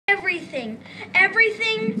everything.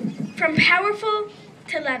 Everything from powerful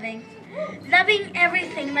to loving. Loving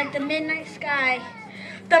everything like the midnight sky.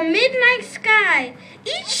 The midnight sky.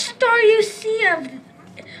 Each star you see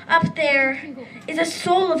up there is a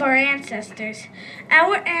soul of our ancestors.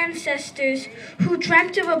 Our ancestors who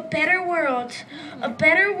dreamt of a better world. A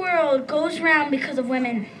better world goes round because of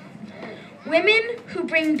women. Women who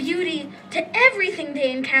bring beauty to everything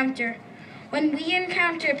they encounter. When we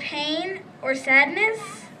encounter pain or sadness,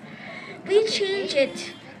 we change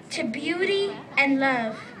it to beauty and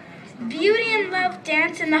love. Beauty and love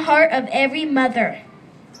dance in the heart of every mother.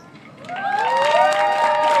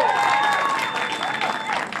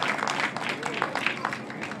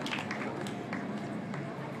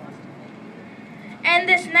 And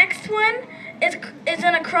this next one is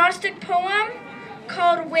an acrostic poem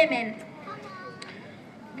called Women.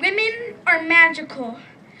 Women are magical.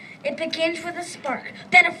 It begins with a spark,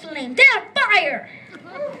 then a flame, then a fire.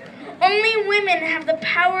 Only women have the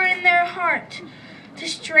power in their heart to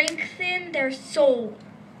strengthen their soul.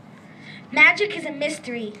 Magic is a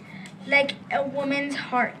mystery, like a woman's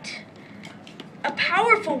heart. A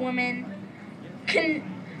powerful woman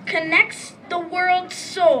connects the world's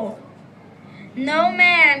soul. No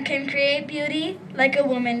man can create beauty like a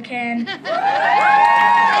woman can.